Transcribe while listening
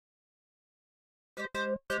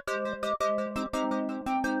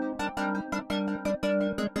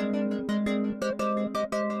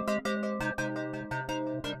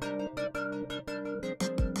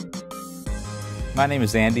My name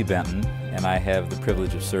is Andy Benton, and I have the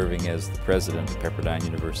privilege of serving as the president of Pepperdine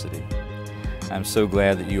University. I'm so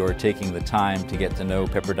glad that you are taking the time to get to know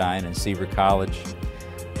Pepperdine and Seaver College.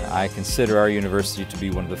 I consider our university to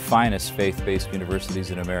be one of the finest faith-based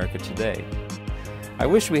universities in America today. I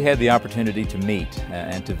wish we had the opportunity to meet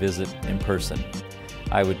and to visit in person.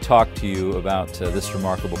 I would talk to you about this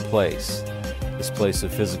remarkable place, this place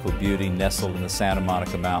of physical beauty nestled in the Santa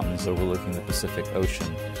Monica Mountains overlooking the Pacific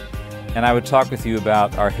Ocean. And I would talk with you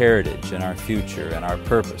about our heritage and our future and our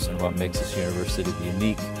purpose and what makes this university the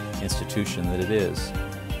unique institution that it is.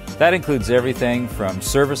 That includes everything from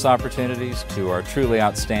service opportunities to our truly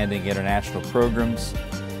outstanding international programs,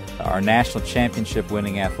 our national championship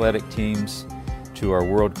winning athletic teams, to our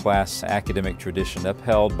world-class academic tradition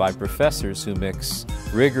upheld by professors who mix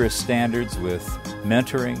rigorous standards with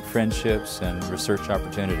mentoring, friendships, and research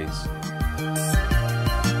opportunities.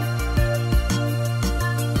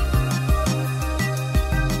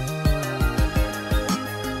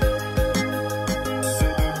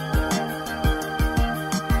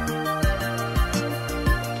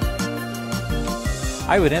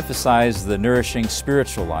 I would emphasize the nourishing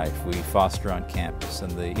spiritual life we foster on campus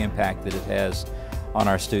and the impact that it has on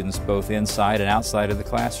our students both inside and outside of the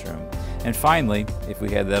classroom. And finally, if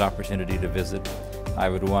we had that opportunity to visit, I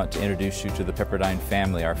would want to introduce you to the Pepperdine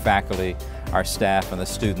family, our faculty, our staff, and the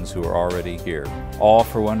students who are already here, all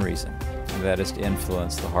for one reason, and that is to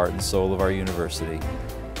influence the heart and soul of our university.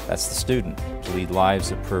 That's the student, to lead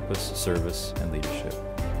lives of purpose, service, and leadership.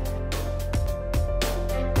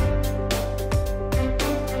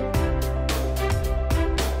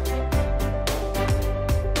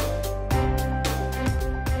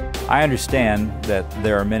 I understand that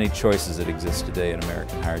there are many choices that exist today in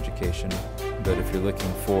American higher education, but if you're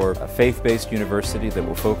looking for a faith-based university that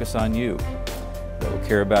will focus on you, that will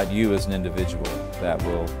care about you as an individual, that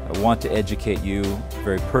will want to educate you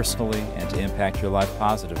very personally and to impact your life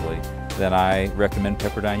positively, then I recommend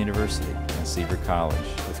Pepperdine University and Seaver College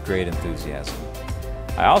with great enthusiasm.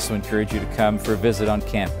 I also encourage you to come for a visit on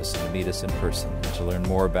campus and to meet us in person and to learn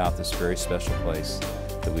more about this very special place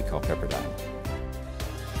that we call Pepperdine.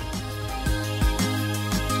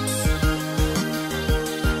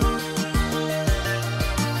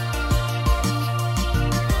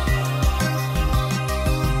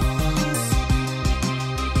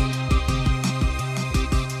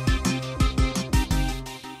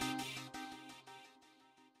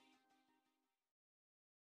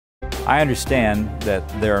 I understand that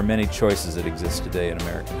there are many choices that exist today in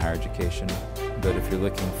American higher education, but if you're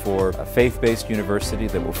looking for a faith-based university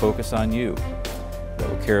that will focus on you, that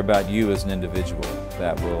will care about you as an individual,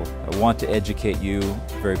 that will want to educate you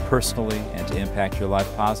very personally and to impact your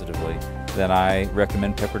life positively, then I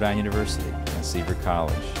recommend Pepperdine University and Seaver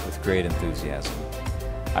College with great enthusiasm.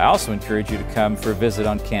 I also encourage you to come for a visit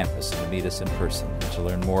on campus and to meet us in person and to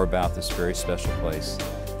learn more about this very special place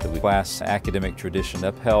that we class academic tradition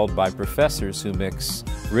upheld by professors who mix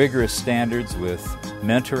rigorous standards with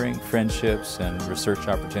mentoring, friendships, and research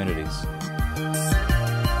opportunities.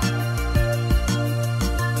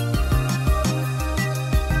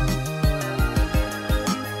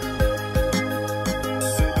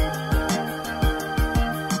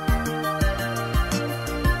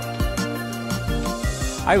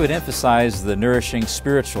 I would emphasize the nourishing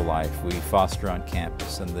spiritual life we foster on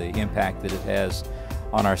campus and the impact that it has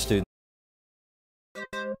on our students.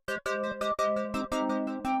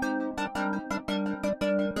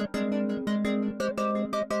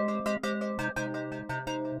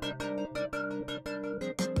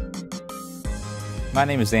 My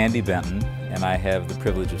name is Andy Benton, and I have the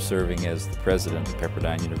privilege of serving as the president of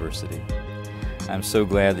Pepperdine University. I'm so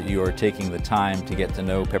glad that you are taking the time to get to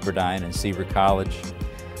know Pepperdine and Seaver College.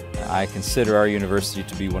 I consider our university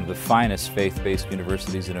to be one of the finest faith-based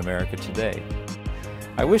universities in America today.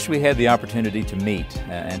 I wish we had the opportunity to meet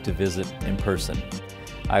and to visit in person.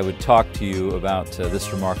 I would talk to you about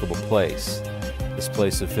this remarkable place, this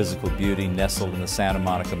place of physical beauty nestled in the Santa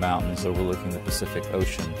Monica Mountains overlooking the Pacific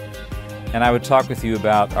Ocean. And I would talk with you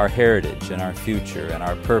about our heritage and our future and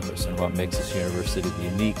our purpose and what makes this university the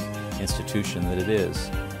unique institution that it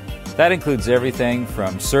is. That includes everything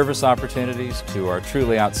from service opportunities to our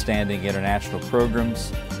truly outstanding international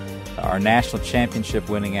programs, our national championship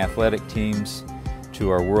winning athletic teams, to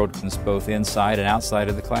our world both inside and outside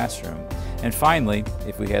of the classroom. And finally,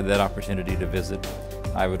 if we had that opportunity to visit,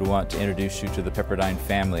 I would want to introduce you to the Pepperdine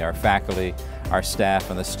family, our faculty, our staff,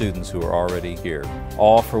 and the students who are already here,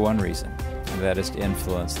 all for one reason, and that is to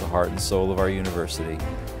influence the heart and soul of our university.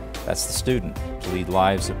 That's the student, to lead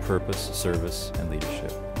lives of purpose, service, and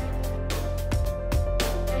leadership.